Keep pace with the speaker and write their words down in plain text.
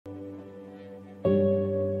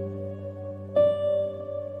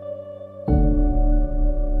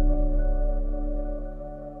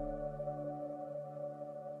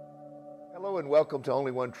welcome to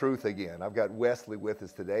Only One Truth again. I've got Wesley with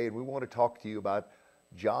us today, and we want to talk to you about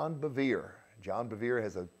John Bevere. John Bevere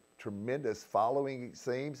has a tremendous following, it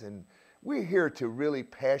seems, and we're here to really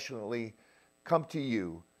passionately come to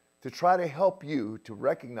you to try to help you to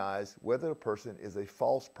recognize whether a person is a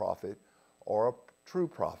false prophet or a true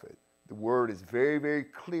prophet. The word is very, very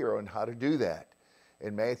clear on how to do that.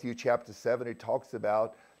 In Matthew chapter 7, it talks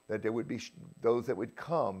about that there would be those that would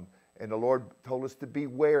come, and the Lord told us to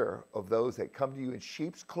beware of those that come to you in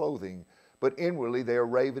sheep's clothing, but inwardly they are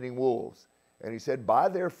ravening wolves. And he said, by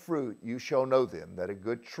their fruit you shall know them, that a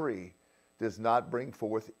good tree does not bring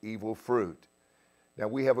forth evil fruit. Now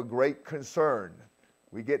we have a great concern.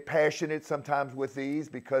 We get passionate sometimes with these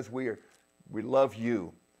because we love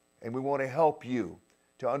you, and we want to help you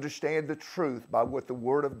to understand the truth by what the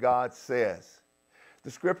Word of God says. The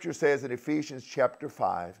scripture says in Ephesians chapter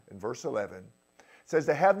 5 and verse 11, it says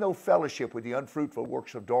to have no fellowship with the unfruitful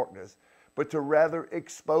works of darkness, but to rather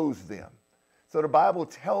expose them. So the Bible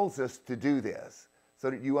tells us to do this so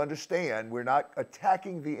that you understand we're not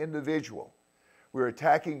attacking the individual. We're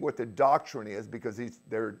attacking what the doctrine is, because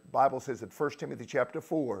the Bible says in 1 Timothy chapter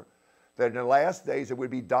 4 that in the last days there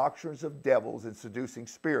would be doctrines of devils and seducing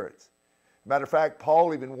spirits. Matter of fact,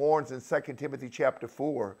 Paul even warns in 2 Timothy chapter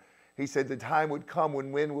 4, he said the time would come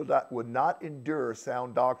when men would not endure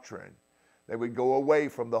sound doctrine. They would go away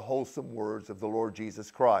from the wholesome words of the Lord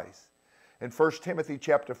Jesus Christ. In 1 Timothy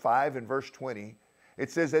chapter 5 and verse 20,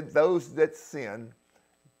 it says that those that sin,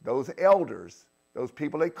 those elders, those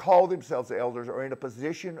people that call themselves elders, are in a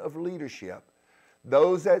position of leadership.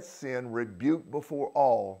 Those that sin rebuke before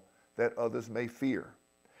all, that others may fear.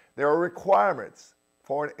 There are requirements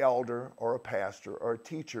for an elder or a pastor or a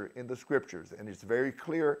teacher in the scriptures, and it's very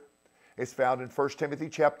clear. It's found in 1 Timothy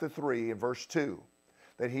chapter 3 and verse 2,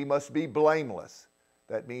 that he must be blameless.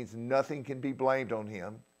 That means nothing can be blamed on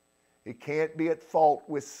him. He can't be at fault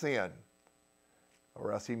with sin,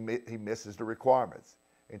 or else he misses the requirements.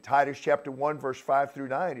 In Titus chapter 1, verse 5 through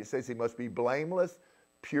 9, it says he must be blameless,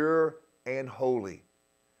 pure, and holy.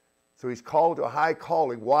 So he's called to a high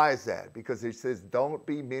calling. Why is that? Because he says, don't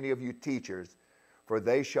be many of you teachers, for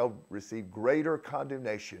they shall receive greater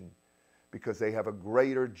condemnation, because they have a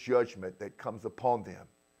greater judgment that comes upon them.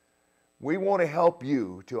 We want to help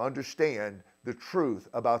you to understand the truth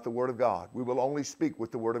about the Word of God. We will only speak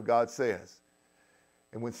what the Word of God says.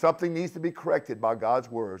 And when something needs to be corrected by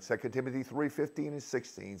God's Word, 2 Timothy 3:15 and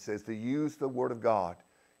 16 says to use the Word of God.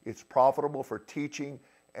 It's profitable for teaching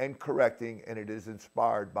and correcting, and it is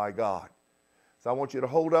inspired by God. So I want you to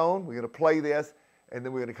hold on. We're going to play this, and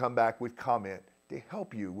then we're going to come back with comment to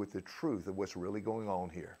help you with the truth of what's really going on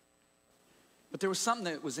here. But there was something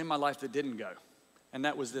that was in my life that didn't go, and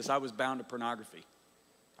that was this. I was bound to pornography.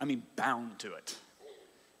 I mean, bound to it.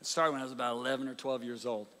 It started when I was about 11 or 12 years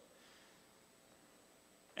old.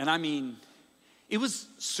 And I mean, it was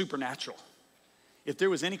supernatural. If there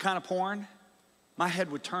was any kind of porn, my head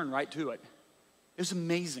would turn right to it. It was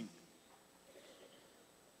amazing.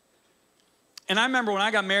 And I remember when I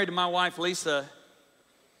got married to my wife, Lisa,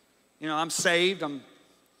 you know, I'm saved, I'm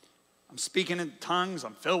speaking in tongues,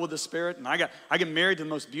 I'm filled with the Spirit, and I get married to the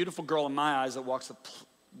most beautiful girl in my eyes that walks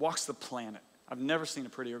the planet. I've never seen a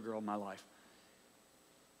prettier girl in my life.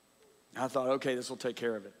 And I thought, okay, this will take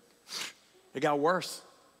care of it. It got worse.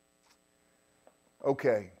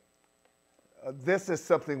 Okay, this is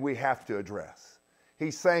something we have to address.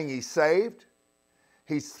 He's saying he's saved,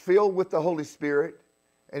 he's filled with the Holy Spirit,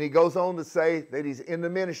 and he goes on to say that he's in the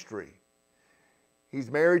ministry.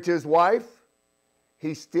 He's married to his wife.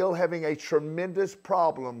 He's still having a tremendous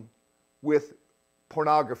problem with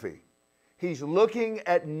pornography. He's looking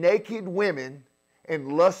at naked women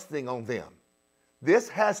and lusting on them. This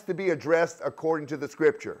has to be addressed according to the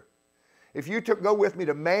scripture. If you go with me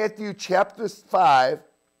to Matthew chapter 5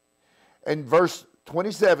 and verse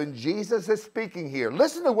 27, Jesus is speaking here.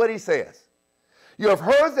 Listen to what he says. You have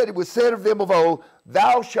heard that it was said of them of old,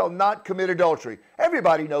 thou shalt not commit adultery.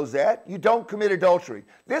 Everybody knows that. You don't commit adultery.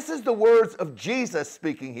 This is the words of Jesus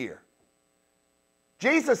speaking here.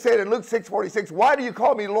 Jesus said in Luke 6:46, why do you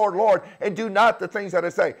call me Lord, Lord, and do not the things that I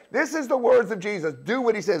say? This is the words of Jesus. Do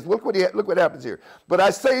what he says. Look what happens here. But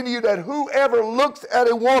I say to you that whoever looks at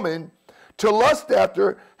a woman to lust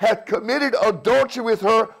after hath committed adultery with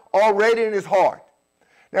her already in his heart.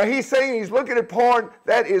 Now he's saying he's looking at porn,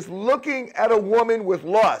 that is looking at a woman with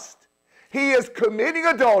lust. He is committing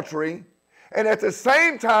adultery, and at the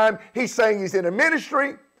same time, he's saying he's in a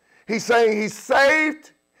ministry. He's saying he's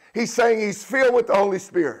saved. He's saying he's filled with the Holy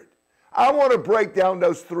Spirit. I want to break down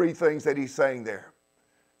those three things that he's saying there.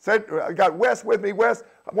 So I got Wes with me. Wes,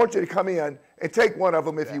 I want you to come in and take one of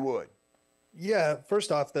them if you would. Yeah,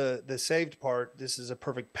 first off, the saved part, this is a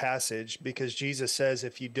perfect passage because Jesus says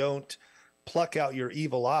if you don't pluck out your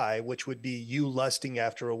evil eye, which would be you lusting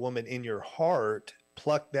after a woman in your heart,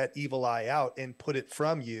 pluck that evil eye out and put it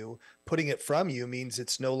from you. Putting it from you means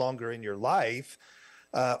it's no longer in your life,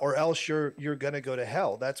 or else you're going to go to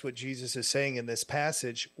hell. That's what Jesus is saying in this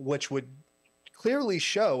passage, which would clearly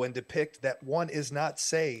show and depict that one is not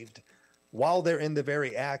saved while they're in the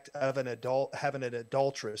very act of having an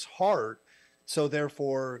adulterous heart. So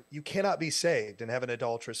therefore, you cannot be saved and have an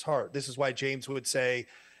adulterous heart. This is why James would say,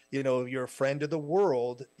 you're a friend of the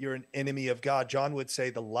world, you're an enemy of God. John would say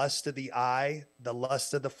the lust of the eye, the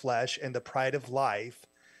lust of the flesh, and the pride of life.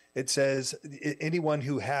 It says anyone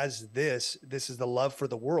who has this is the love for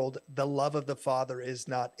the world. The love of the Father is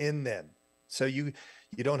not in them. So you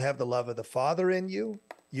don't have the love of the Father in you.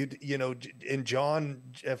 In John,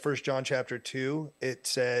 1 John chapter 2, it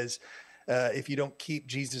says, if you don't keep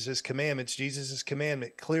Jesus's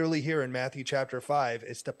commandment clearly here in Matthew chapter 5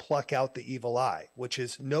 is to pluck out the evil eye, which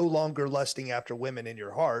is no longer lusting after women in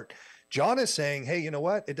your heart. John is saying, hey, you know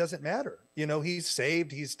what? It doesn't matter. He's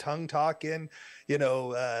saved. He's tongue talking,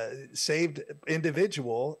 saved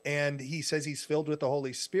individual. And he says he's filled with the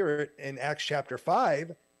Holy Spirit. In Acts chapter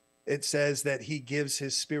 5, it says that he gives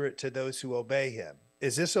his spirit to those who obey him.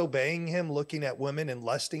 Is this obeying him, looking at women and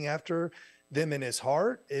lusting after them in his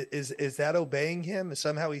heart? Is that obeying him?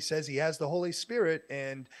 Somehow he says he has the Holy Spirit,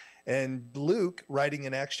 and Luke, writing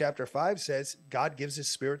in Acts chapter 5, says God gives his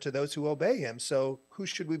spirit to those who obey him. So who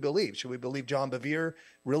should we believe? Should we believe John Bevere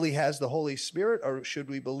really has the Holy Spirit, or should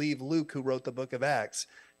we believe Luke, who wrote the book of Acts,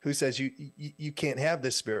 who says you can't have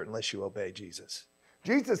this spirit unless you obey Jesus?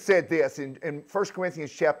 Jesus said this in 1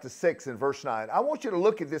 Corinthians chapter 6 and verse 9. I want you to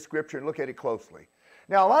look at this scripture and look at it closely.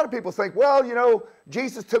 Now, a lot of people think, well,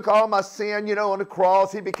 Jesus took all my sin, on the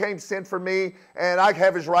cross. He became sin for me, and I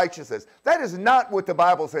have his righteousness. That is not what the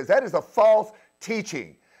Bible says. That is a false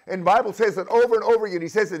teaching. And the Bible says it over and over again. He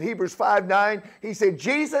says in Hebrews 5:9, he said,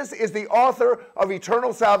 Jesus is the author of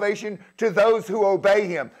eternal salvation to those who obey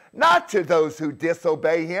him, not to those who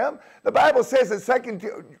disobey him. The Bible says in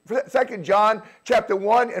 2 John chapter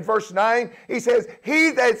 1 and verse 9, he says, he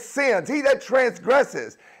that sins, he that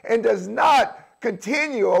transgresses, and does not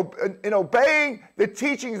continue in obeying the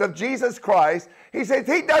teachings of Jesus Christ, he says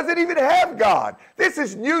he doesn't even have God. This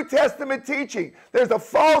is New Testament teaching. There's a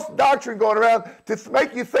false doctrine going around to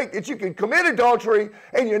make you think that you can commit adultery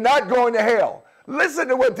and you're not going to hell. Listen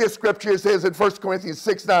to what this scripture says in 1 Corinthians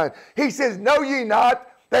 6:9. He says, know ye not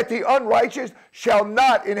that the unrighteous shall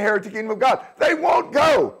not inherit the kingdom of God? They won't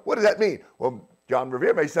go. What does that mean? Well, John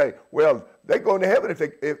Bevere may say, well, they go into heaven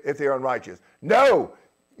if they're unrighteous. No.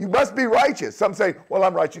 You must be righteous. Some say, well,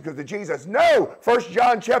 I'm righteous because of Jesus. No. 1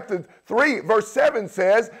 John chapter 3, verse 7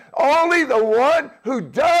 says, only the one who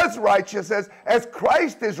does righteousness as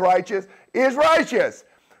Christ is righteous is righteous.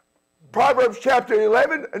 Proverbs chapter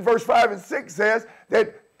 11 and verse 5 and 6 says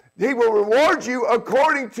that he will reward you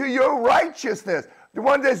according to your righteousness. The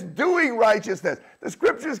one that's doing righteousness. The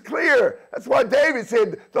scripture is clear. That's why David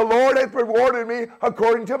said, the Lord hath rewarded me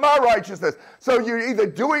according to my righteousness. So you're either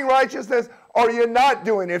doing righteousness or you're not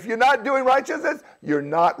doing it. If you're not doing righteousness, you're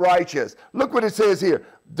not righteous. Look what it says here.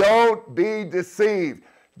 Don't be deceived.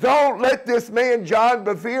 Don't let this man, John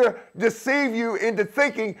Bevere, deceive you into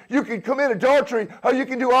thinking you can commit adultery or you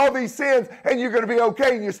can do all these sins and you're going to be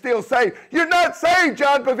okay and you're still saved. You're not saved,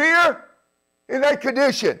 John Bevere, in that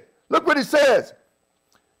condition. Look what it says.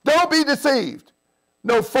 Don't be deceived.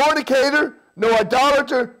 No fornicator, no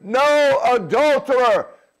idolater, no adulterer.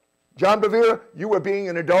 John Bevere, you were being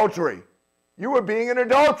an adultery. You were being an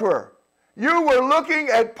adulterer. You were looking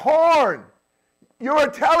at porn. You are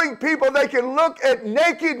telling people they can look at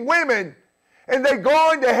naked women and they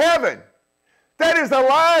go into heaven. That is a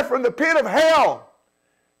lie from the pit of hell.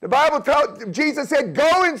 The Bible tells, Jesus said,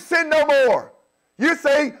 go and sin no more. You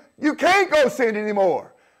say, you can't go sin anymore.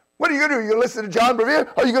 What are you going to do? You're going to listen to John Bevere,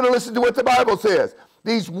 or are you going to listen to what the Bible says?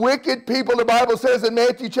 These wicked people, the Bible says in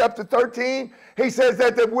Matthew chapter 13, he says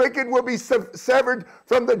that the wicked will be severed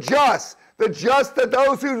from the just. The just are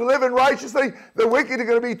those who live in righteously. The wicked are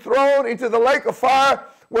going to be thrown into the lake of fire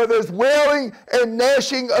where there's wailing and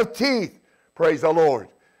gnashing of teeth. Praise the Lord.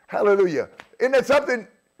 Hallelujah. Isn't that something?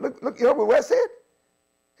 Look, you know what Wes said?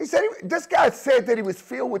 He said, this guy said that he was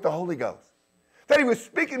filled with the Holy Ghost, that he was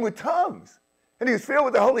speaking with tongues. And he was filled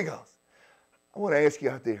with the Holy Ghost. I want to ask you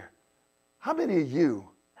out there, how many of you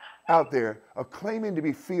out there are claiming to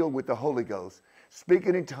be filled with the Holy Ghost,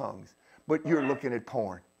 speaking in tongues, but you're looking at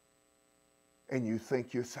porn and you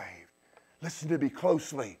think you're saved? Listen to me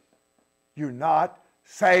closely. You're not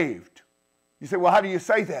saved. You say, well, how do you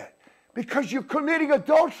say that? Because you're committing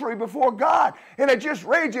adultery before God. And I just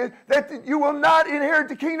read you that you will not inherit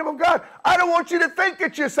the kingdom of God. I don't want you to think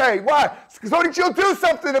that you're saved. Why? So that you'll do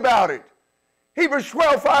something about it. Hebrews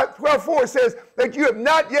 12:4 says that you have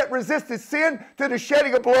not yet resisted sin to the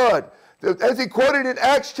shedding of blood. As he quoted in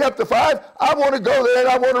Acts chapter 5, I want to go there and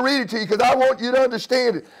I want to read it to you because I want you to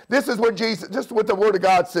understand it. This is what the Word of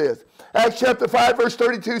God says. Acts chapter 5 verse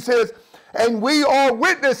 32 says, and we are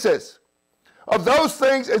witnesses of those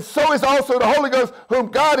things, and so is also the Holy Ghost,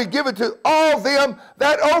 whom God has given to all them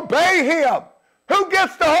that obey him. Who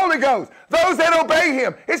gets the Holy Ghost? Those that obey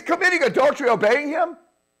him. Is committing adultery obeying him?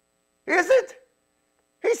 Is it?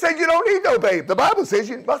 He said you don't need to obey him. The Bible says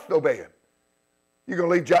you must obey him. You're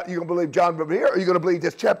going to believe John Bevere, or you're going to believe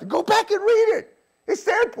this chapter? Go back and read it. It's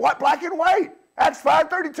there, black and white. Acts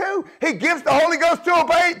 5:32. He gives the Holy Ghost to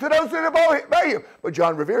obey to those that obey him. But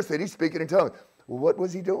John Bevere said he's speaking in tongues. Well, what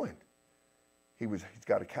was he doing? He's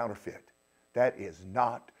got a counterfeit. That is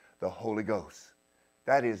not the Holy Ghost.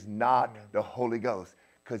 That is not the Holy Ghost.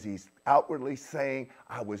 Because he's outwardly saying,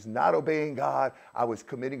 I was not obeying God. I was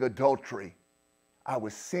committing adultery. I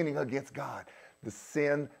was sinning against God. The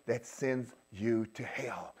sin that sends you to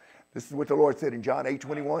hell. This is what the Lord said in John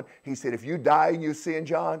 8:21. He said, if you die in your sin,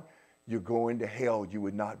 John, you're going to hell. You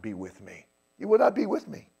would not be with me. You would not be with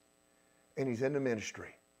me. And he's in the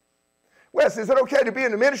ministry. Wes, is it okay to be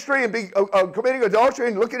in the ministry and be committing adultery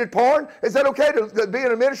and looking at porn? Is that okay to be in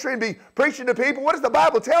the ministry and be preaching to people? What does the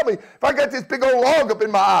Bible tell me if I got this big old log up in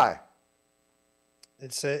my eye?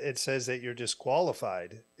 It says that you're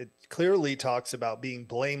disqualified. It clearly talks about being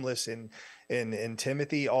blameless in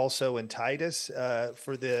Timothy, also in Titus,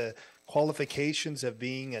 for the qualifications of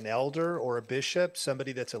being an elder or a bishop,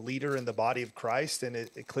 somebody that's a leader in the body of Christ. And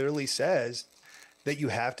it clearly says that you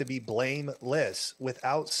have to be blameless,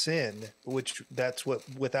 without sin,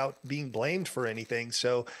 without being blamed for anything.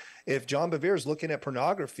 So if John Bevere is looking at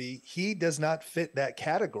pornography, he does not fit that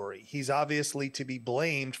category. He's obviously to be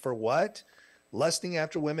blamed for what? Lusting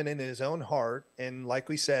after women in his own heart. And like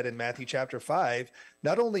we said in Matthew chapter 5,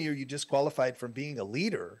 not only are you disqualified from being a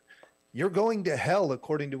leader, you're going to hell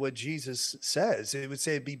according to what Jesus says. It would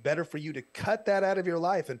say it'd be better for you to cut that out of your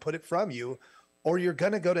life and put it from you, or you're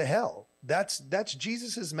going to go to hell. That's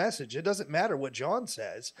Jesus's message. It doesn't matter what John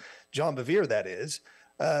says, John Bevere, that is.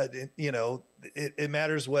 It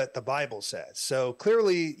matters what the Bible says. So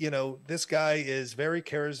clearly, this guy is very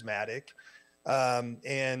charismatic,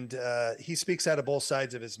 and he speaks out of both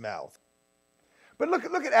sides of his mouth. But look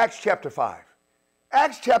at Acts chapter 5.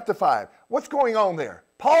 Acts chapter 5. What's going on there?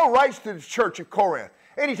 Paul writes to the church of Corinth,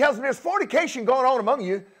 and he tells them there's fornication going on among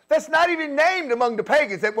you that's not even named among the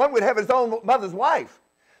pagans, that one would have his own mother's wife.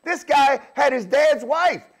 This guy had his dad's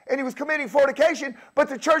wife, and he was committing fornication, but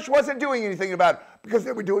the church wasn't doing anything about it because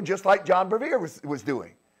they were doing just like John Bevere was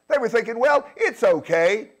doing. They were thinking, well, it's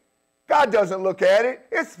okay. God doesn't look at it.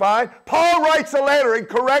 It's fine. Paul writes a letter and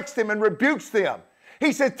corrects them and rebukes them.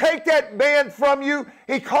 He says, take that man from you.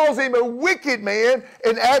 He calls him a wicked man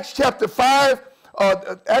in Acts chapter 5.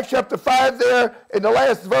 Acts chapter 5 there in the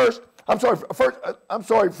last verse. I'm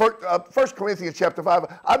sorry, 1 Corinthians chapter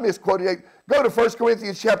 5. I misquoted it. Go to 1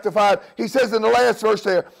 Corinthians chapter 5. He says in the last verse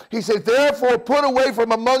there, he says, therefore put away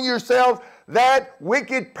from among yourselves that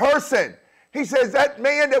wicked person. He says that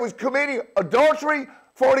man that was committing adultery,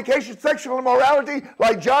 fornication, sexual immorality,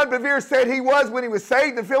 like John Bevere said he was when he was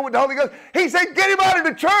saved and filled with the Holy Ghost. He said, get him out of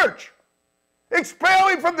the church. Expel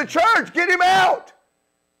him from the church. Get him out.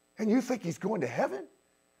 And you think he's going to heaven?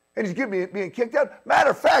 And he's being kicked out? Matter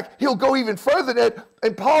of fact, he'll go even further than that.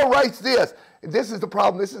 And Paul writes this. And this is the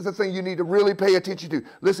problem. This is the thing you need to really pay attention to.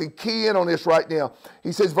 Listen, key in on this right now.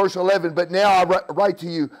 He says, verse 11, but now I write to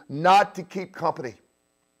you not to keep company.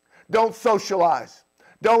 Don't socialize.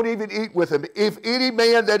 Don't even eat with him. If any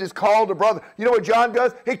man that is called a brother, you know what John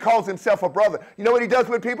does? He calls himself a brother. You know what he does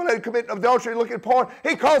with people that commit adultery and look at porn?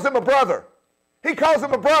 He calls them a brother. He calls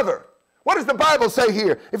them a brother. What does the Bible say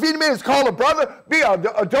here? If any man is called a brother, be an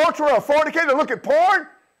adulterer or fornicator, look at porn?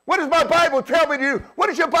 What does my Bible tell me to do? What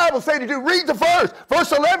does your Bible say to do? Read the verse.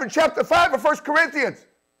 Verse 11, chapter 5 of 1 Corinthians.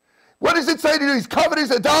 What does it say to do? He's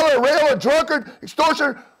covetous, a dollar, a rail, a drunkard,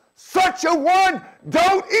 extortioner. Such a one,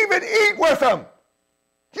 don't even eat with him.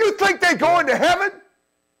 You think they're going to heaven?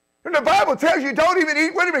 And the Bible tells you don't even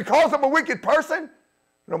eat with him and calls them a wicked person? I don't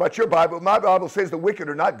know about your Bible. My Bible says the wicked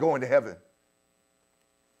are not going to heaven.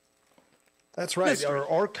 That's right.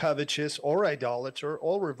 Or covetous, or idolater,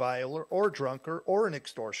 or reviler, or drunkard, or an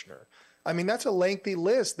extortioner. I mean, that's a lengthy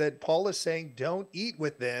list that Paul is saying don't eat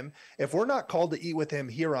with them. If we're not called to eat with him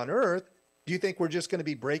here on earth, do you think we're just going to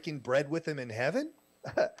be breaking bread with him in heaven?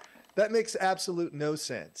 That makes absolute no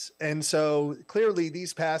sense. And so clearly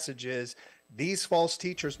these passages, these false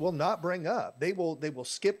teachers will not bring up. They will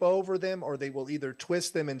skip over them, or they will either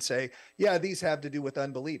twist them and say, yeah, these have to do with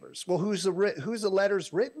unbelievers. Well, who's the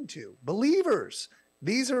letters written to? Believers.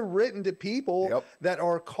 These are written to people that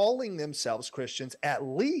are calling themselves Christians, at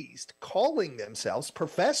least calling themselves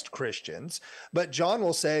professed Christians. But John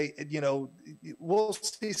will say, we'll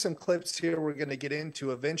see some clips here we're going to get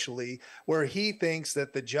into eventually where he thinks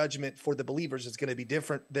that the judgment for the believers is going to be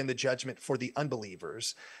different than the judgment for the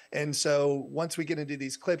unbelievers. And so once we get into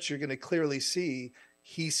these clips, you're going to clearly see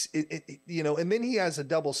and then he has a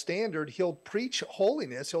double standard. He'll preach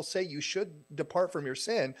holiness. He'll say you should depart from your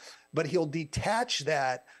sin, but he'll detach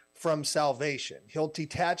that from salvation. He'll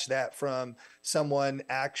detach that from someone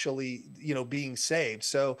actually, being saved.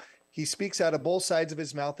 So he speaks out of both sides of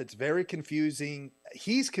his mouth. It's very confusing.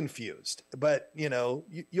 He's confused, but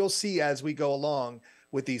you'll see as we go along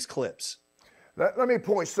with these clips. Let me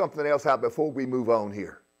point something else out before we move on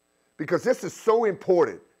here, because this is so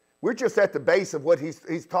important. We're just at the base of what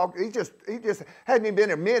he's talking. He just hadn't even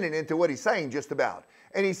been a minute into what he's saying just about.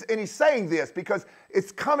 And he's saying this because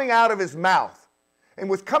it's coming out of his mouth. And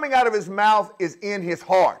what's coming out of his mouth is in his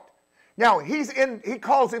heart. Now, he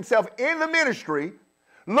calls himself in the ministry,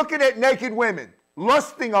 looking at naked women,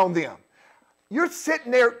 lusting on them. You're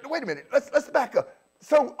sitting there, wait a minute, let's back up.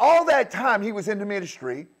 So all that time he was in the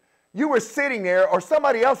ministry, you were sitting there, or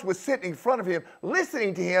somebody else was sitting in front of him,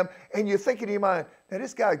 listening to him, and you're thinking in your mind, now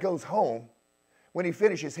this guy goes home when he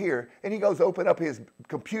finishes here, and he goes open up his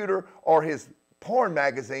computer or his porn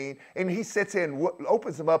magazine, and he sits in,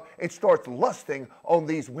 opens them up, and starts lusting on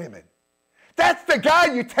these women. That's the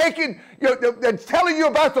guy you're taking, that's telling you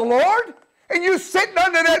about the Lord, and you sitting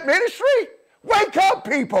under that ministry? Wake up,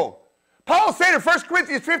 people. Paul said in 1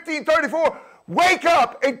 Corinthians 15:34, wake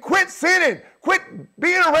up and quit sinning. Quit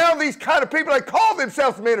being around these kind of people that call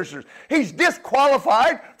themselves ministers. He's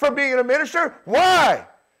disqualified from being a minister. Why?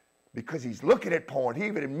 Because he's looking at porn. He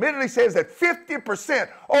even admittedly says that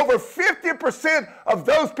over 50% of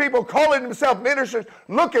those people calling themselves ministers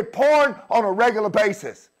look at porn on a regular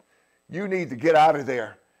basis. You need to get out of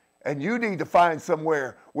there. And you need to find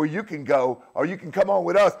somewhere where you can go, or you can come on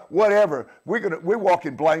with us, whatever. We're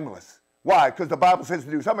walking blameless. Why? Because the Bible says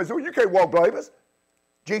to do. Somebody says, well, you can't walk blameless.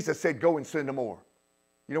 Jesus said, go and sin no more.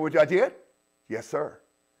 You know what I did? Yes, sir.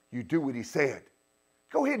 You do what he said.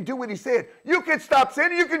 Go ahead and do what he said. You can stop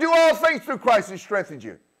sinning. You can do all things through Christ who strengthens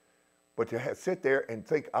you. But to sit there and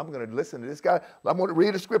think, I'm going to listen to this guy. I'm going to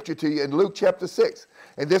read a scripture to you in Luke chapter 6.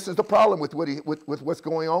 And this is the problem with what's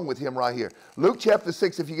going on with him right here. Luke chapter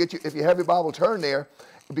 6, if you have your Bible, turn there,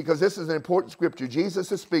 because this is an important scripture.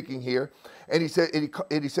 Jesus is speaking here, and he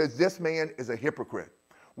says, this man is a hypocrite.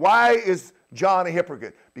 Why is John a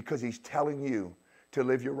hypocrite? Because he's telling you to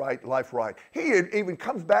live your life right. He even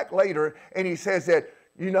comes back later and he says that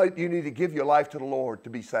you need to give your life to the Lord to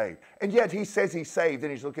be saved. And yet he says he's saved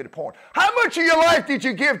and he's looking at porn. How much of your life did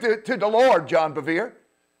you give to the Lord, John Bevere?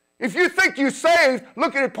 If you think you're saved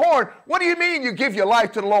looking at porn, what do you mean you give your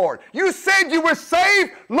life to the Lord? You said you were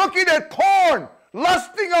saved looking at porn,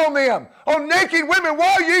 lusting on them, on naked women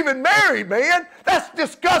while you even married, man. That's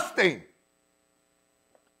disgusting.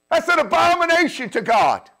 That's an abomination to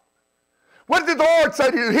God. What did the Lord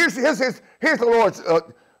say to you? Here's the Lord's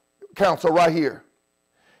counsel right here.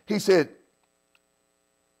 He said,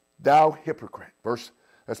 thou hypocrite.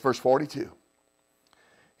 That's verse 42.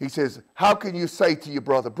 He says, how can you say to your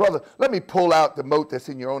brother, let me pull out the mote that's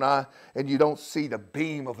in your own eye, and you don't see the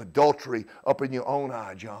beam of adultery up in your own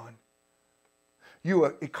eye, John?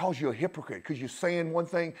 It calls you a hypocrite because you're saying one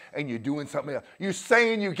thing and you're doing something else. You're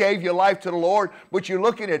saying you gave your life to the Lord, but you're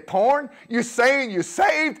looking at porn. You're saying you're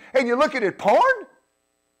saved and you're looking at porn?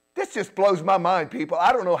 This just blows my mind, people.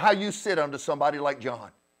 I don't know how you sit under somebody like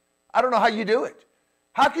John. I don't know how you do it.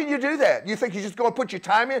 How can you do that? You think you're just going to put your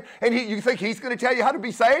time in and you think he's going to tell you how to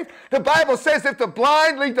be saved? The Bible says if the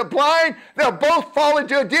blind lead the blind, they'll both fall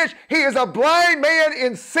into a ditch. He is a blind man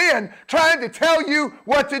in sin trying to tell you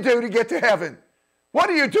what to do to get to heaven. What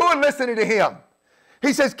are you doing listening to him?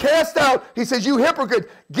 He says, cast out. He says, you hypocrite,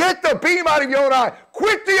 get the beam out of your own eye.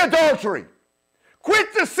 Quit the adultery. Quit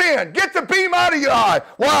the sin. Get the beam out of your eye.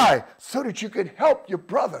 Why? So that you can help your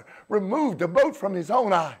brother remove the mote from his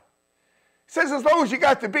own eye. He says, as long as you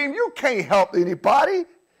got the beam, you can't help anybody.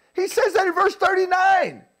 He says that in verse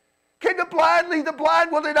 39. Can the blind lead the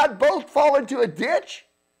blind? Will they not both fall into a ditch?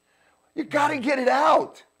 You got to get it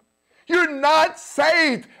out. You're not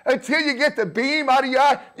saved until you get the beam out of your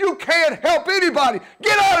eye. You can't help anybody.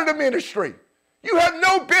 Get out of the ministry. You have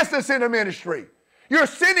no business in the ministry. You're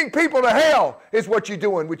sending people to hell is what you're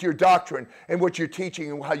doing with your doctrine and what you're teaching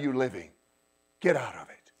and how you're living. Get out of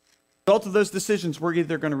it. Result of those decisions, we're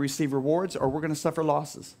either going to receive rewards or we're going to suffer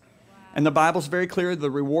losses. And the Bible's very clear, the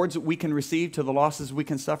rewards that we can receive to the losses we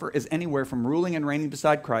can suffer is anywhere from ruling and reigning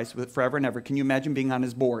beside Christ with forever and ever. Can you imagine being on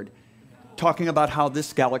his board, talking about how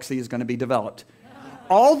this galaxy is going to be developed?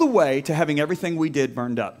 All the way to having everything we did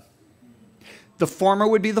burned up. The former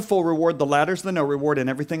would be the full reward, the latter's the no reward, and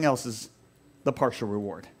everything else is the partial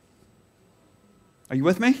reward. Are you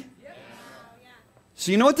with me? Yes.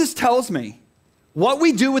 So you know what this tells me? What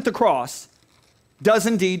we do with the cross does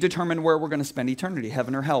indeed determine where we're going to spend eternity,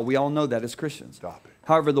 heaven or hell. We all know that as Christians. Stop it.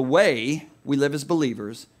 However, the way we live as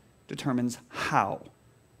believers determines how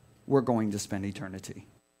we're going to spend eternity.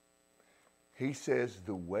 He says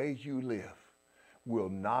the way you live will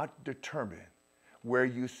not determine where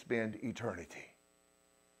you spend eternity.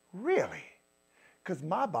 Really? Because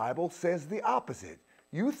my Bible says the opposite.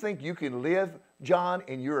 You think you can live, John,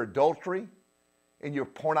 in your adultery, in your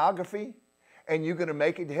pornography, and you're going to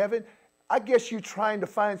make it to heaven? I guess you're trying to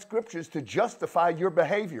find scriptures to justify your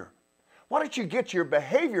behavior. Why don't you get your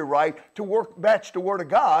behavior right to match the Word of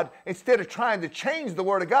God instead of trying to change the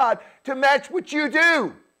Word of God to match what you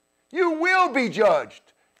do? You will be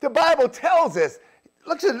judged. The Bible tells us.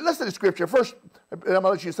 Listen to the scripture. First, and I'm going to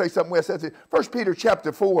let you say something where it says it. 1 Peter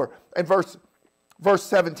chapter 4 and verse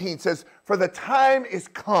 17 says, "For the time is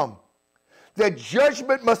come that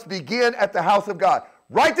judgment must begin at the house of God."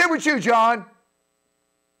 Right there with you, John.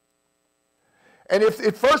 "And if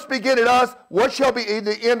it first begin at us, what shall be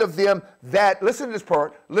the end of them that," listen to this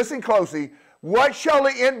part, listen closely, "what shall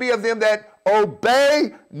the end be of them that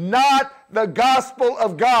obey not the gospel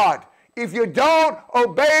of God?" If you don't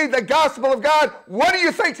obey the gospel of God, what do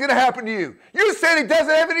you think is going to happen to you? You said it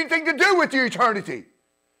doesn't have anything to do with your eternity.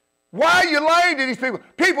 Why are you lying to these people?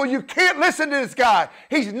 People, you can't listen to this guy.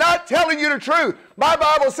 He's not telling you the truth. My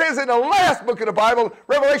Bible says in the last book of the Bible,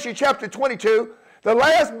 Revelation chapter 22, the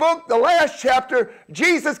last book, the last chapter,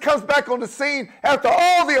 Jesus comes back on the scene after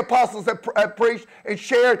all the apostles have preached and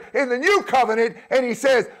shared in the new covenant, and he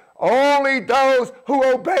says, "Only those who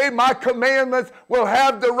obey my commandments will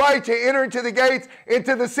have the right to enter into the gates,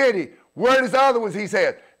 into the city." Where is the other ones, he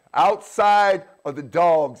said? Outside of the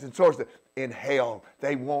dogs and swords. In hell,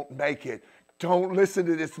 they won't make it. Don't listen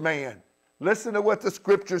to this man. Listen to what the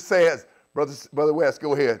scripture says. Brother West,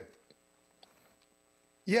 go ahead.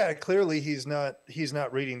 Yeah, clearly he's not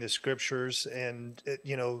reading the scriptures, and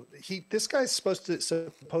this guy's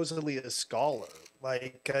supposedly a scholar.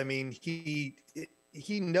 Like, I mean, he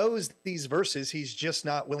knows these verses. He's just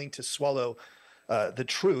not willing to swallow the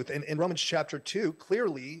truth. And in Romans chapter 2,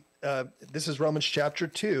 clearly, this is Romans chapter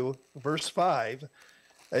 2, verse 5.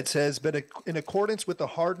 It says, "But in accordance with the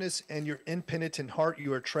hardness and your impenitent heart,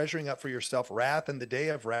 you are treasuring up for yourself wrath in the day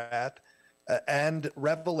of wrath and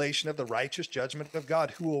revelation of the righteous judgment of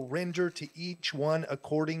God, who will render to each one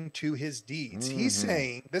according to his deeds." Mm-hmm. He's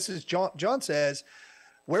saying, this is John says,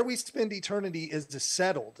 where we spend eternity is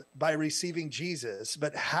settled by receiving Jesus,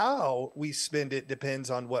 but how we spend it depends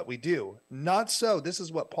on what we do. Not so. This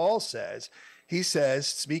is what Paul says. He says,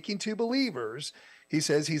 speaking to believers, he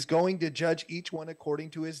says he's going to judge each one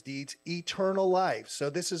according to his deeds, eternal life. So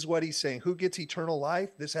this is what he's saying. Who gets eternal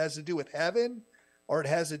life? This has to do with heaven, or it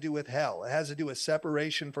has to do with hell. It has to do with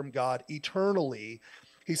separation from God eternally.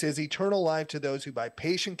 He says eternal life to those who by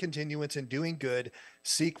patient continuance in doing good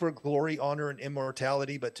seek for glory, honor, and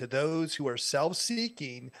immortality, but to those who are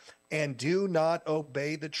self-seeking and do not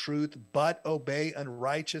obey the truth, but obey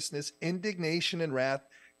unrighteousness, indignation and wrath,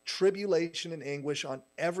 tribulation and anguish on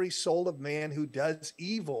every soul of man who does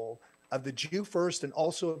evil, of the Jew first and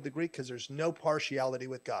also of the Greek, because there's no partiality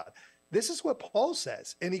with God. This is what Paul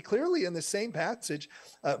says. And he clearly, in the same passage,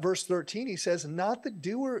 verse 13, he says, not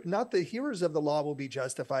the hearers of the law will be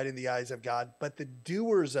justified in the eyes of God, but the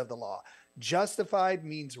doers of the law. Justified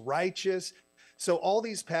means righteous. So all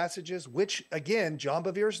these passages, which again, John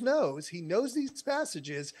Bevere knows, he knows these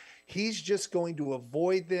passages, he's just going to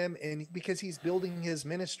avoid them, and because he's building his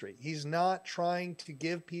ministry. He's not trying to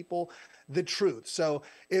give people the truth. So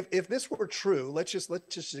if this were true, let's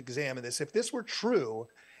just examine this. If this were true,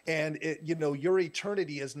 and your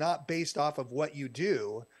eternity is not based off of what you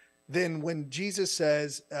do, then when Jesus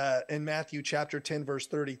says in Matthew chapter 10, verse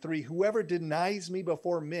 33, "Whoever denies me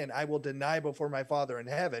before men, I will deny before my Father in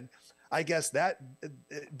heaven," I guess that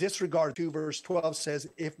disregard 2 verse 12 says,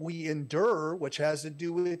 if we endure, which has to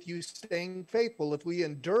do with you staying faithful, if we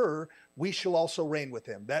endure, we shall also reign with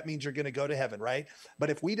him. That means you're going to go to heaven, right? But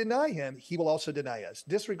if we deny him, he will also deny us.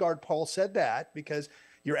 Disregard Paul said that because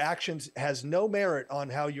your actions has no merit on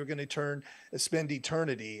how you're going to spend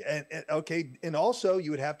eternity. And also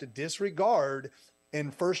you would have to disregard in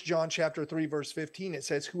 1 John chapter 3, verse 15, it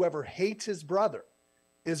says, whoever hates his brother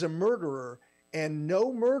is a murderer, and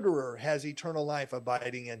no murderer has eternal life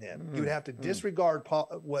abiding in him. You would have to disregard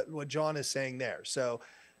what John is saying there. So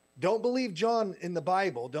don't believe John in the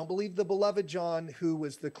Bible. Don't believe the beloved John who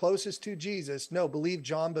was the closest to Jesus. No, believe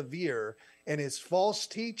John Bevere and his false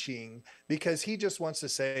teaching, because he just wants to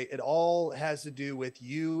say it all has to do with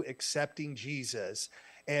you accepting Jesus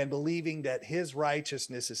and believing that his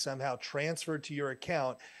righteousness is somehow transferred to your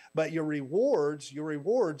account. But your rewards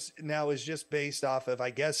now is just based off of, I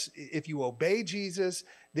guess, if you obey Jesus,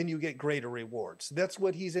 then you get greater rewards. That's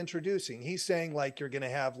what he's introducing. He's saying like you're going to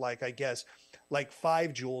have like, I guess, like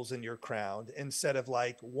 5 jewels in your crown instead of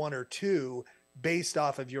like 1 or 2 based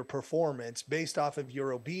off of your performance, based off of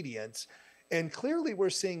your obedience. And clearly we're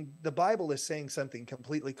seeing the Bible is saying something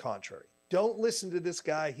completely contrary. Don't listen to this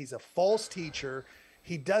guy. He's a false teacher.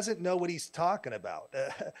 He doesn't know what he's talking about.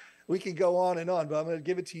 We can go on and on, but I'm going to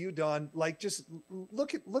give it to you, Don. Like, just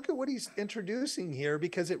look at what he's introducing here,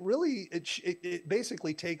 because it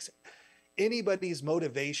basically takes anybody's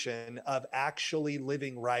motivation of actually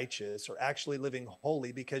living righteous or actually living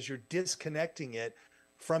holy, because you're disconnecting it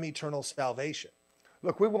from eternal salvation.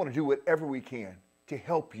 Look, we want to do whatever we can to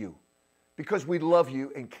help you because we love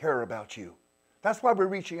you and care about you. That's why we're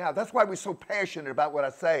reaching out. That's why we're so passionate about what I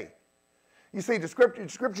say. You see, the scripture,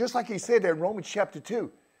 just like he said there in Romans chapter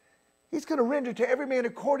 2, he's going to render to every man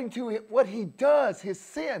according to what he does, his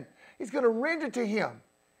sin. He's going to render to him.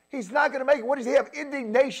 He's not going to make it. What does he have?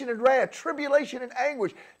 Indignation and wrath, tribulation and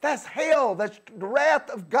anguish. That's hell. That's the wrath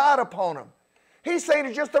of God upon him. He's saying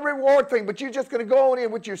it's just a reward thing, but you're just going to go on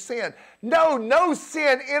in with your sin. No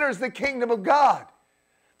sin enters the kingdom of God.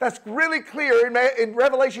 That's really clear in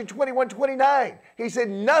Revelation 21:29. He said,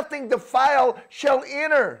 nothing defiled shall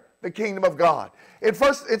enter the kingdom of God. In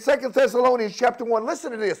 2 Thessalonians chapter 1,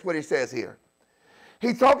 listen to this, what he says here.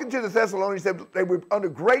 He's talking to the Thessalonians that they were under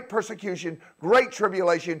great persecution, great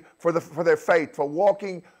tribulation for their faith, for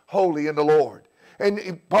walking holy in the Lord.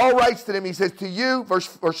 And Paul writes to them, he says, to you,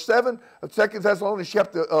 verse 7 of 2 Thessalonians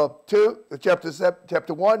chapter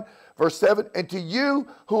 1, verse 7, and to you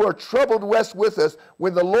who are troubled rest with us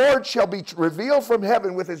when the Lord shall be revealed from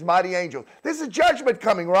heaven with his mighty angels. This is judgment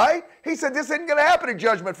coming, right? He said this isn't going to happen in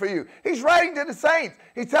judgment for you. He's writing to the saints.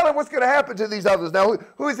 He's telling what's going to happen to these others. Now,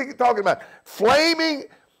 who is he talking about? Flaming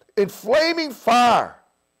fire,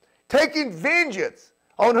 taking vengeance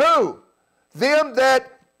on who? Them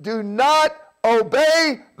that do not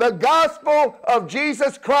obey the gospel of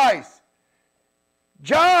Jesus Christ.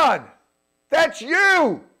 John, that's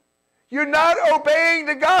you. You're not obeying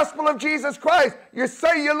the gospel of Jesus Christ. You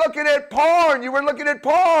say you're looking at porn. You were looking at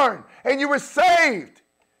porn and you were saved.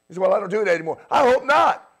 He said, well, I don't do that anymore. I hope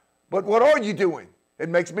not. But what are you doing? It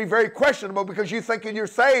makes me very questionable, because you're thinking you're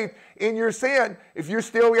saved in your sin. If you're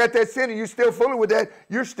still at that sin and you're still fooling with that,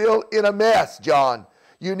 you're still in a mess, John.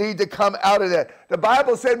 You need to come out of that. The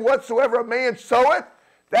Bible said, whatsoever a man soweth,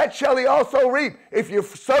 that shall he also reap. If you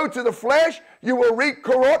sow to the flesh, you will reap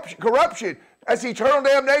corruption. That's eternal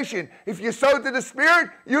damnation. If you sow to the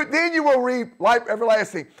Spirit, then you will reap life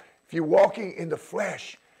everlasting. If you're walking in the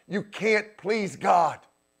flesh, you can't please God.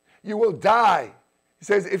 You will die. He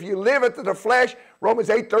says, if you live into the flesh, Romans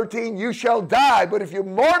 8:13, you shall die. But if you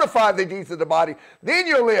mortify the deeds of the body, then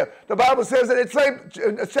you'll live. The Bible says that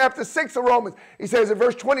in chapter 6 of Romans, he says in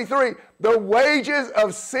verse 23, the wages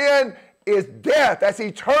of sin is death. That's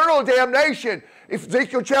eternal damnation.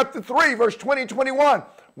 Ezekiel chapter 3, verse 20 and 21.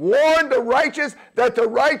 Warn the righteous that the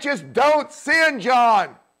righteous don't sin,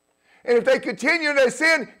 John. And if they continue in their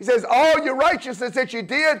sin, he says, all your righteousness that you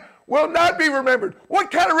did will not be remembered. What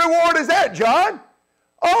kind of reward is that, John?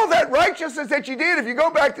 All that righteousness that you did, if you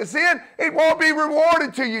go back to sin, it won't be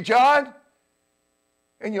rewarded to you, John.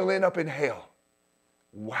 And you'll end up in hell.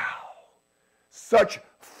 Wow. Such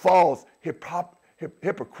false,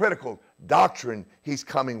 hypocritical doctrine he's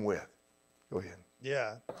coming with. Go ahead.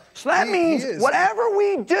 Yeah. So that means whatever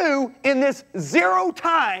we do in this zero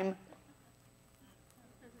time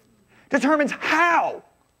determines how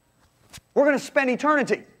we're going to spend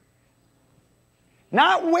eternity.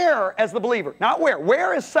 Not where as the believer, not where.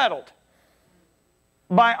 Where is settled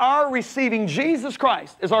by our receiving Jesus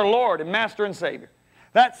Christ as our Lord and Master and Savior.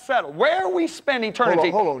 That's settled. Where we spend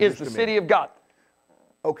eternity hold on is the city of God.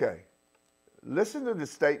 Okay. Listen to the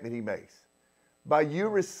statement he makes. By you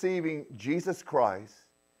receiving Jesus Christ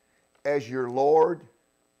as your Lord,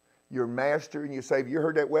 your Master, and your Savior. You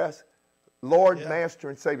heard that, Wes? Lord, Master,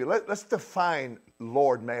 and Savior. Let's define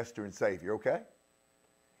Lord, Master, and Savior, okay?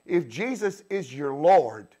 If Jesus is your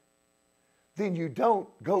Lord, then you don't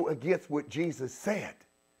go against what Jesus said.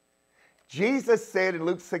 Jesus said in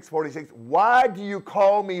Luke 6:46, why do you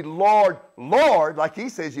call me Lord, Lord, like he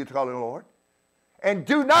says you call him Lord, and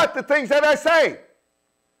do not the things that I say?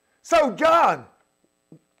 So, John,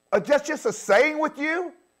 that's just a saying with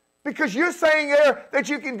you? Because you're saying there that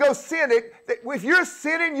you can go sin it. That if you're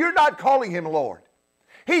sinning, you're not calling him Lord.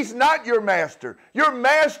 He's not your master. Your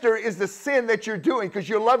master is the sin that you're doing because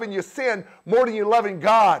you're loving your sin more than you're loving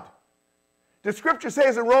God. The scripture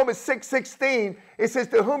says in Romans 6:16, it says,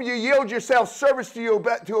 to whom you yield yourselves servants to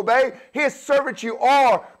obey, his servants you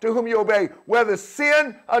are to whom you obey, whether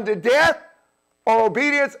sin unto death or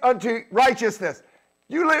obedience unto righteousness.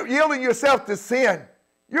 You yielding yourself to sin,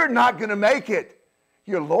 you're not going to make it.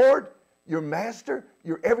 Your Lord, your master,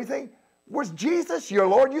 your everything. Was Jesus your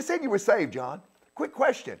Lord? You said you were saved, John. Quick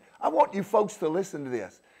question. I want you folks to listen to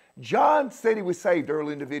this. John said he was saved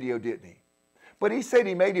early in the video, didn't he? But he said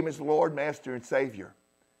he made him his Lord, Master, and Savior.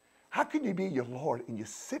 How can you be your Lord and you're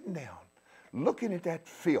sitting down looking at that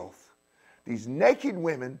filth, these naked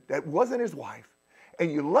women that wasn't his wife,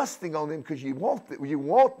 and you're lusting on them because you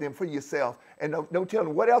want them for yourself, and no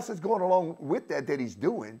telling what else is going along with that he's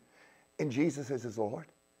doing, and Jesus is his Lord?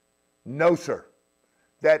 No, sir.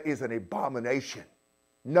 That is an abomination.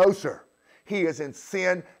 No, sir. He is in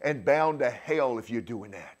sin and bound to hell if you're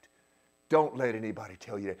doing that. Don't let anybody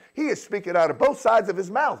tell you that. He is speaking out of both sides of his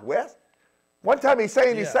mouth, Wes. One time he's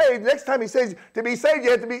saying he's saved. Next time he says to be saved,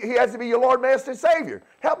 he has to be your Lord, Master, and Savior.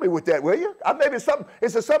 Help me with that, will you? Maybe is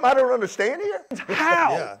there something I don't understand here?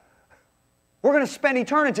 How? Yeah. We're going to spend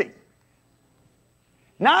eternity.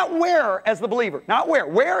 Not where as the believer. Not where.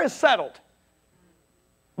 Where is settled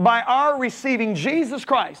by our receiving Jesus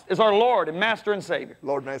Christ as our Lord and Master and Savior.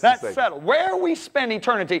 Lord, Master, That's Savior. settled. Where we spend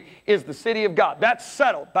eternity is the city of God. That's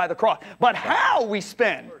settled by the cross. But how we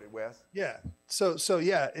spend. Yeah. So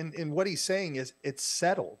yeah, and what he's saying is it's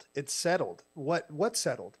settled. It's settled. What's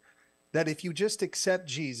settled? That if you just accept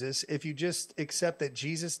Jesus, if you just accept that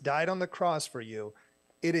Jesus died on the cross for you,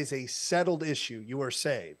 it is a settled issue. You are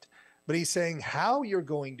saved. But he's saying how you're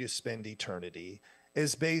going to spend eternity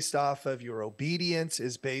is based off of your obedience,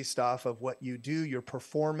 is based off of what you do, your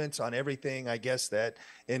performance on everything, I guess, that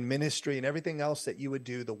in ministry and everything else that you would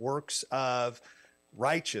do, the works of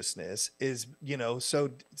righteousness is, so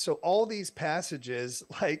all these passages,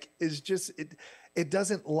 like, is just, it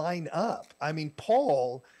doesn't line up. I mean,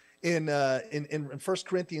 Paul in 1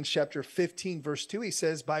 Corinthians chapter 15, verse 2, he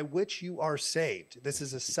says, by which you are saved. This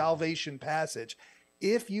is a salvation passage.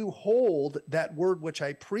 If you hold that word which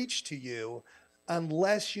I preached to you,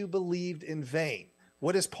 unless you believed in vain.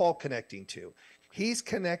 What is Paul connecting to? He's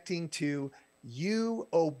connecting to you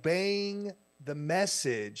obeying the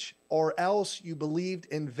message, or else you believed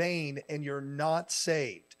in vain and you're not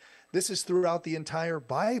saved. This is throughout the entire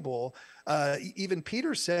Bible. Even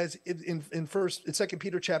Peter says in 2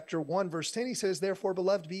 Peter chapter 1, verse 10, he says, therefore,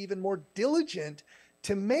 beloved, be even more diligent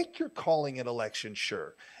to make your calling and election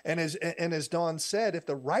sure. And as Don said, if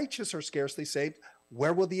the righteous are scarcely saved,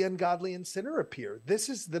 where will the ungodly and sinner appear? This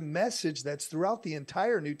is the message that's throughout the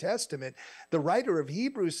entire New Testament. The writer of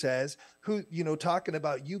Hebrews says, talking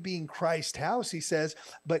about you being Christ's house, he says,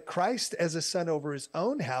 but Christ as a son over his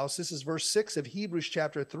own house, this is verse 6 of Hebrews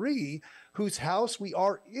chapter 3, whose house we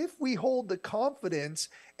are if we hold the confidence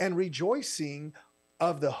and rejoicing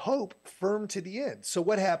of the hope firm to the end. So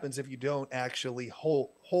what happens if you don't actually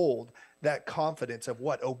hold that confidence of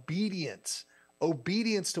what? Obedience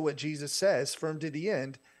to what Jesus says, firm to the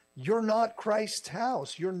end? You're not Christ's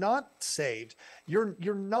house. You're not saved. You're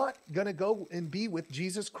not going to go and be with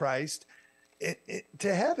Jesus Christ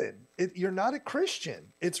to heaven. You're not a Christian.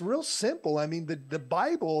 It's real simple. I mean, the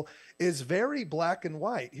Bible is very black and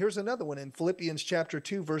white. Here's another one in Philippians chapter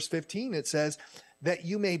 2, verse 15. It says, that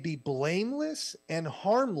you may be blameless and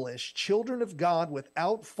harmless, children of God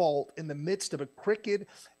without fault in the midst of a crooked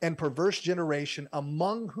and perverse generation,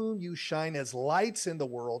 among whom you shine as lights in the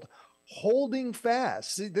world, holding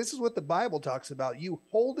fast. See, this is what the Bible talks about, you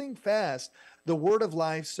holding fast the word of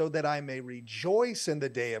life, so that I may rejoice in the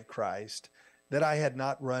day of Christ, that I had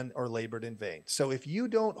not run or labored in vain. So if you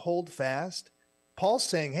don't hold fast, Paul's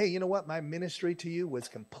saying, hey, you know what? My ministry to you was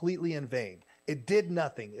completely in vain. It did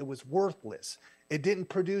nothing. It was worthless. It didn't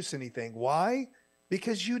produce anything. Why?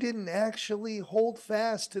 Because you didn't actually hold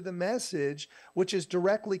fast to the message, which is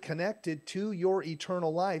directly connected to your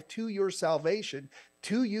eternal life, to your salvation,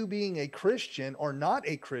 to you being a Christian or not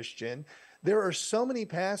a Christian. There are so many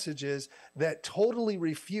passages that totally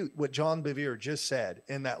refute what John Bevere just said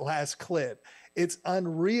in that last clip. It's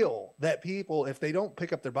unreal that people, if they don't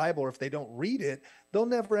pick up their Bible or if they don't read it, they'll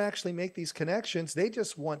never actually make these connections. They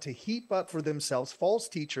just want to heap up for themselves false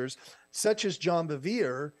teachers such as John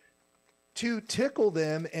Bevere to tickle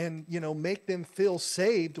them and, make them feel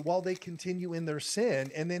saved while they continue in their sin,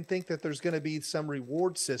 and then think that there's going to be some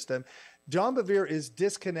reward system. John Bevere is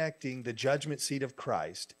disconnecting the judgment seat of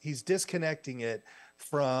Christ. He's disconnecting it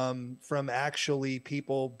from actually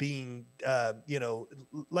people being,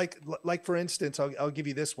 like for instance, I'll give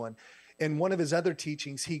you this one. In one of his other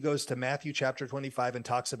teachings, he goes to Matthew chapter 25 and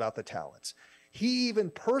talks about the talents. He even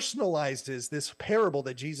personalizes this parable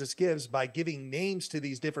that Jesus gives by giving names to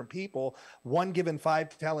these different people, one given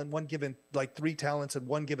 5 talents, one given 3 talents, and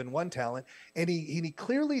one given 1 talent. And he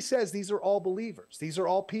clearly says these are all believers. These are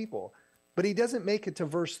all people. But he doesn't make it to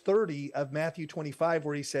verse 30 of Matthew 25,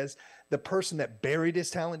 where he says the person that buried his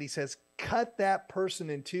talent, he says, cut that person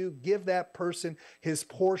in two, give that person his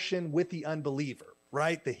portion with the unbeliever.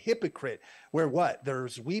 Right? The hypocrite, where what?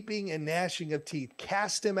 There's weeping and gnashing of teeth.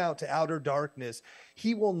 Cast him out to outer darkness.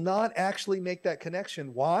 He will not actually make that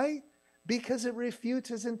connection. Why? Because it refutes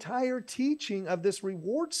his entire teaching of this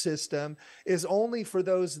reward system is only for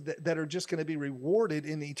those that are just going to be rewarded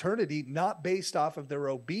in eternity, not based off of their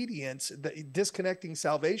obedience, disconnecting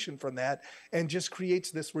salvation from that, and just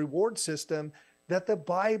creates this reward system that the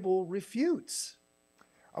Bible refutes.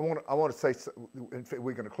 I want to say,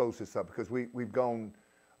 we're going to close this up because we've gone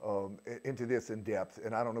into this in depth,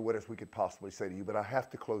 and I don't know what else we could possibly say to you, but I have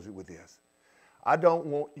to close it with this. I don't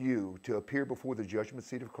want you to appear before the judgment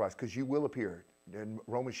seat of Christ, because you will appear. In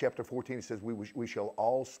Romans chapter 14, it says we shall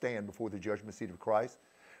all stand before the judgment seat of Christ.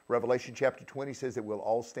 Revelation chapter 20 says that we'll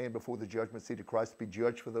all stand before the judgment seat of Christ to be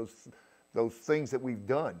judged for those things that we've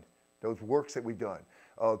done, those works that we've done.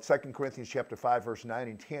 2 Corinthians chapter 5, verse 9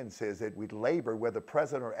 and 10 says that we labor, whether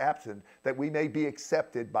present or absent, that we may be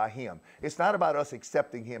accepted by him. It's not about us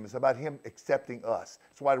accepting him. It's about him accepting us.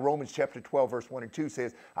 That's why Romans chapter 12, verse 1 and 2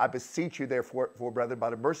 says, I beseech you therefore, brethren,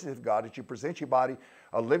 by the mercies of God, that you present your body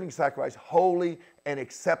a living sacrifice, holy and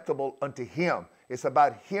acceptable unto him. It's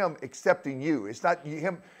about him accepting you. It's not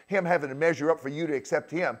him having to measure up for you to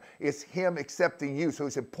accept him. It's him accepting you. So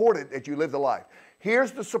it's important that you live the life.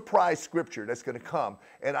 Here's the surprise scripture that's going to come,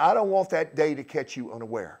 and I don't want that day to catch you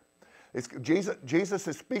unaware. Jesus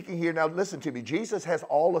is speaking here. Now listen to me. Jesus has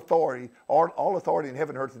all authority. All authority in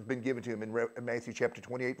heaven and earth has been given to him in Matthew chapter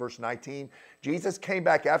 28, verse 19. Jesus came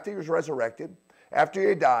back after he was resurrected, after he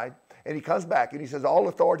had died, and he comes back and he says, all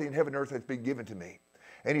authority in heaven and earth has been given to me.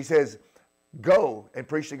 And he says, go and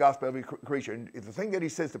preach the gospel to every creature. And the thing that he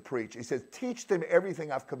says to preach, he says, teach them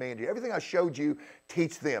everything I've commanded you. Everything I showed you,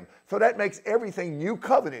 teach them. So that makes everything new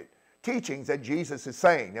covenant teachings that Jesus is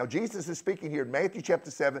saying. Now, Jesus is speaking here in Matthew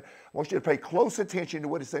chapter 7. I want you to pay close attention to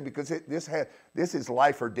what he's saying, because this is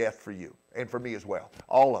life or death for you and for me as well,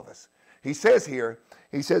 all of us. He says here,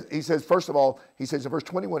 he says, first of all, he says in verse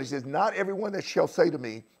 21, he says, not everyone that shall say to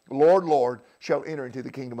me, Lord, Lord, shall enter into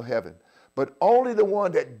the kingdom of heaven, but only the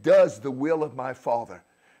one that does the will of my Father.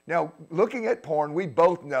 Now, looking at porn, we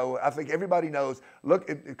both know, I think everybody knows,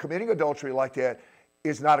 committing adultery like that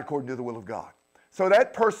is not according to the will of God. So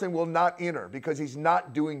that person will not enter because he's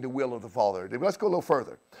not doing the will of the Father. Let's go a little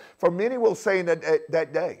further. For many will say in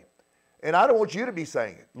that day, and I don't want you to be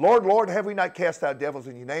saying it, Lord, Lord, have we not cast out devils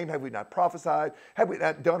in your name? Have we not prophesied? Have we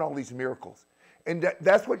not done all these miracles? And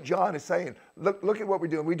that's what John is saying. Look at what we're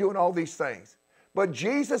doing. We're doing all these things. But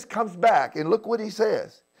Jesus comes back, and look what he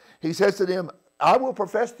says. He says to them, I will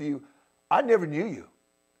profess to you, I never knew you.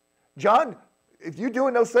 John, if you're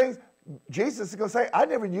doing those things, Jesus is going to say, I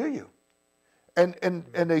never knew you. And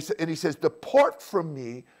he says, depart from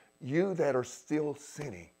me, you that are still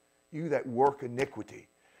sinning, you that work iniquity.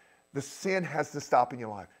 The sin has to stop in your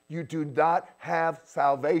life. You do not have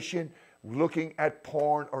salvation looking at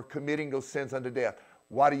porn or committing those sins unto death.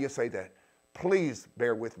 Why do you say that? Please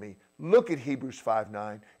bear with me. Look at Hebrews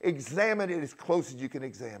 5:9. Examine it as close as you can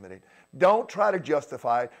examine it. Don't try to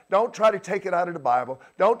justify it. Don't try to take it out of the Bible.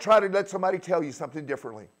 Don't try to let somebody tell you something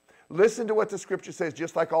differently. Listen to what the scripture says,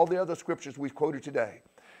 just like all the other scriptures we've quoted today.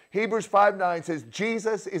 Hebrews 5:9 says,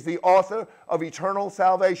 Jesus is the author of eternal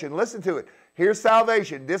salvation. Listen to it. Here's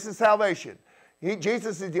salvation. This is salvation.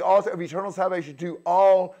 Jesus is the author of eternal salvation to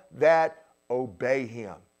all that obey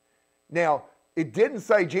him. Now, it didn't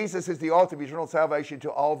say Jesus is the author of eternal salvation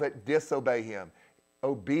to all that disobey him.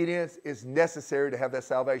 Obedience is necessary to have that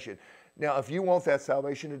salvation. Now, if you want that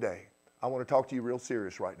salvation today, I want to talk to you real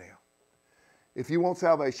serious right now. If you want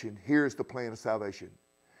salvation, here's the plan of salvation.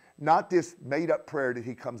 Not this made-up prayer that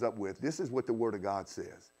he comes up with. This is what the Word of God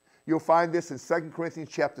says. You'll find this in 2 Corinthians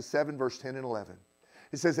chapter 7, verse 10 and 11.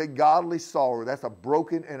 It says a godly sorrow. That's a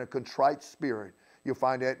broken and a contrite spirit. You'll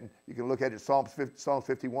find that, and you can look at it, Psalms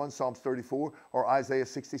 51, Psalms 34, or Isaiah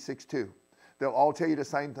 66:2. They'll all tell you the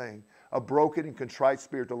same thing. A broken and contrite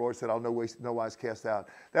spirit, the Lord said, I'll no wise cast out.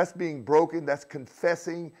 That's being broken. That's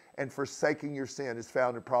confessing and forsaking your sin. It's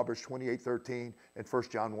found in Proverbs 28:13 and 1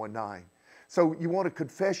 John 1:9. So you want to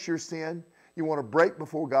confess your sin. You want to break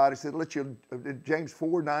before God. He said, James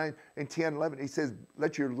 4:9 and 10, 11, he says,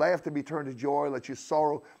 let your laughter be turned to joy. Let your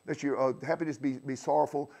sorrow, let your happiness be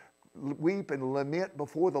sorrowful. Weep and lament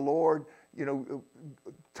before the Lord.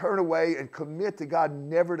 Turn away and commit to God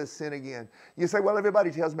never to sin again. You say, well,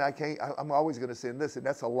 everybody tells me I'm always going to sin. Listen,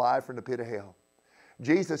 that's a lie from the pit of hell.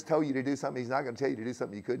 Jesus told you to do something. He's not going to tell you to do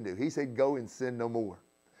something you couldn't do. He said, go and sin no more.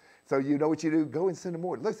 So you know what you do? Go and sin no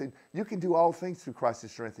more. Listen, you can do all things through Christ who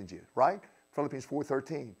strengthens you, right? Philippians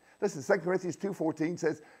 4:13. Listen, 2 Corinthians 2:14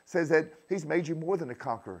 says that he's made you more than a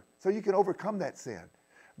conqueror. So you can overcome that sin.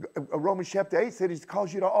 Romans chapter 8 said he's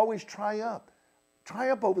caused you to always triumph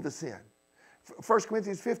over the sin. 1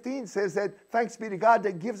 Corinthians 15 says that thanks be to God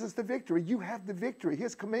that gives us the victory. You have the victory.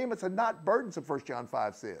 His commandments are not burdensome, 1 John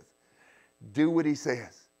 5 says. Do what he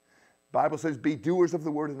says. The Bible says be doers of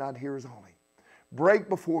the word and not hearers only. Break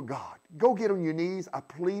before God. Go get on your knees. I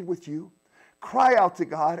plead with you. Cry out to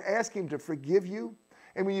God. Ask him to forgive you.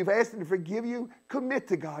 And when you've asked him to forgive you, commit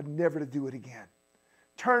to God never to do it again.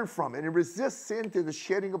 Turn from it and resist sin to the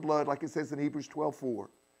shedding of blood, like it says in Hebrews 12:4.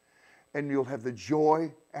 And you'll have the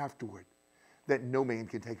joy afterward that no man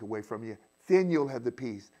can take away from you. Then you'll have the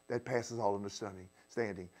peace that passes all understanding.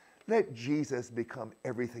 Let Jesus become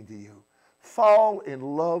everything to you. Fall in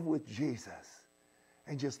love with Jesus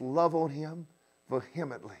and just love on him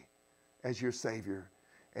vehemently as your Savior.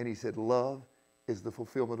 And he said, love is the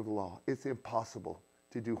fulfillment of the law. It's impossible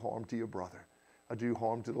to do harm to your brother or do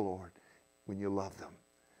harm to the Lord when you love them.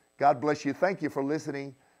 God bless you. Thank you for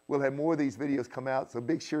listening. We'll have more of these videos come out, so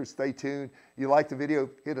be sure to stay tuned. If you like the video,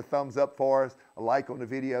 hit a thumbs up for us, a like on the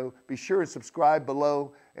video. Be sure to subscribe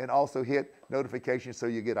below and also hit notifications so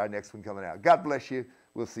you get our next one coming out. God bless you.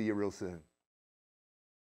 We'll see you real soon.